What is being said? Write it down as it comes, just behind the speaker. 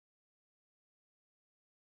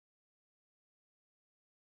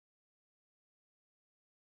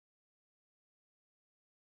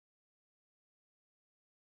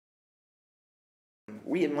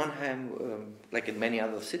We in Mannheim, like in many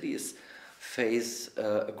other cities, face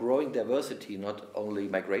a growing diversity, not only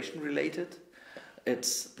migration related.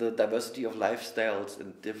 It's the diversity of lifestyles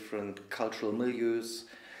in different cultural milieus.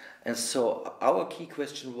 And so our key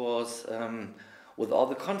question was, with all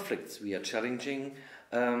the conflicts we are challenging,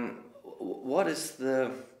 what is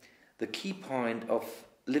the key point of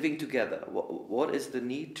living together? What is the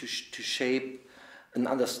need to shape an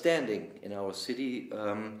understanding in our city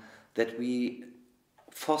that we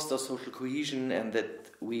foster social cohesion and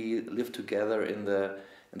that we live together in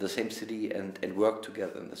the same city and work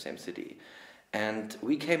together in the same city? And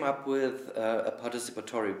we came up with a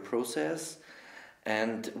participatory process,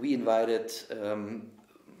 and we invited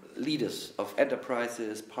leaders of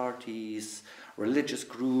enterprises, parties, religious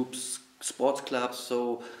groups, sports clubs,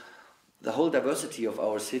 so the whole diversity of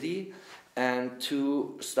our city, and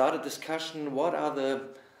to start a discussion: what are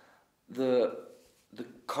the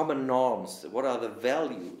common norms, what are the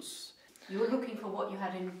values? You were looking for what you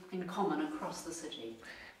had in common across the city.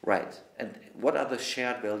 Right, and what are the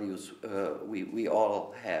shared values we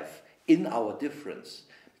all have in our difference,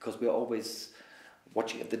 because we're always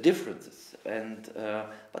watching at the differences, and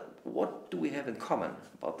but what do we have in common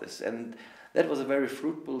about this? And that was a very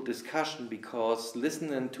fruitful discussion, because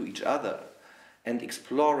listening to each other and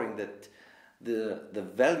exploring that the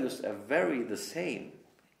values are very the same,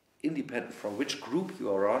 independent from which group you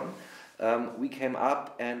are on, we came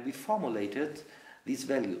up and we formulated these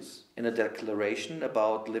values in a declaration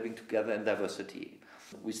about living together in diversity.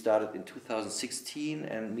 We started in 2016,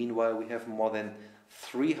 and meanwhile we have more than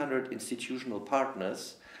 300 institutional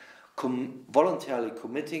partners voluntarily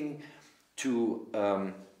committing to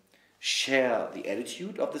share the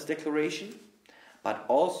attitude of this declaration, but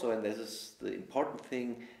also, and this is the important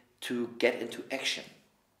thing, to get into action,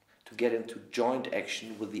 to get into joint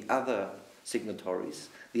action with the other signatories,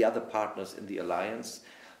 the other partners in the alliance,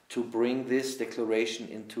 to bring this declaration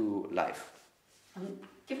into life.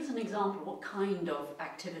 Give us an example. What kind of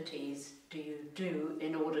activities do you do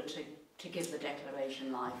in order to give the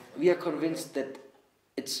declaration life? We are convinced that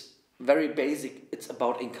it's very basic. It's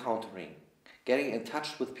about encountering, getting in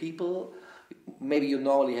touch with people maybe you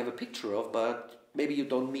normally have a picture of, but maybe you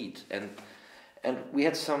don't meet. And we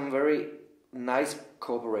had some very nice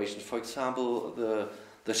cooperation. For example,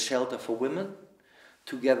 the shelter for women,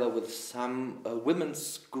 together with some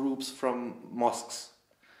women's groups from mosques.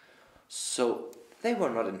 So they were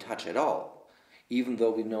not in touch at all, even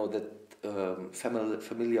though we know that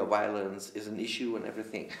familial violence is an issue and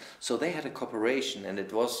everything. So they had a cooperation, and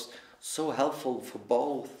it was so helpful for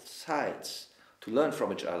both sides to learn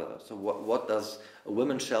from each other. So what does a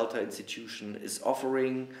women's shelter institution is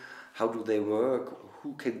offering? How do they work?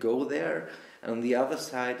 Who can go there? And on the other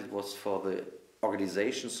side, it was for the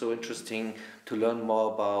organization so interesting to learn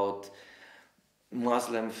more about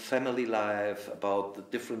Muslim family life, about the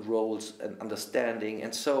different roles and understanding.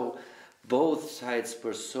 And so both sides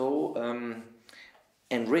were so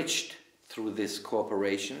enriched through this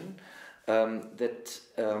cooperation that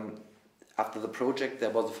after the project there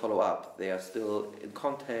was a follow-up. They are still in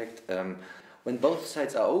contact. When both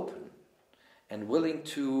sides are open and willing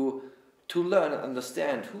to learn and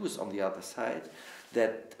understand who is on the other side,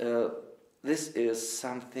 that this is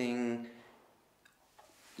something,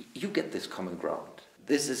 you get this common ground.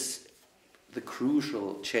 This is the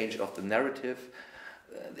crucial change of the narrative.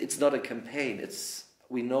 It's not a campaign.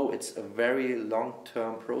 We know it's a very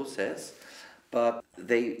long-term process, but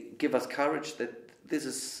they give us courage that this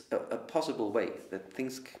is a possible way, that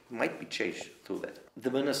things might be changed through that. The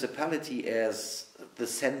municipality as the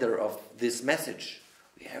sender of this message,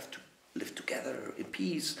 we have to live together in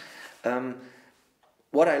peace.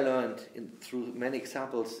 What I learned through many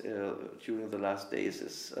examples during the last days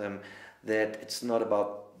is that it's not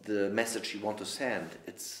about the message you want to send,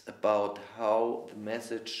 it's about how the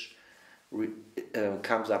message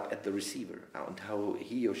comes up at the receiver and how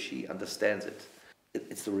he or she understands it.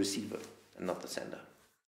 It's the receiver and not the sender.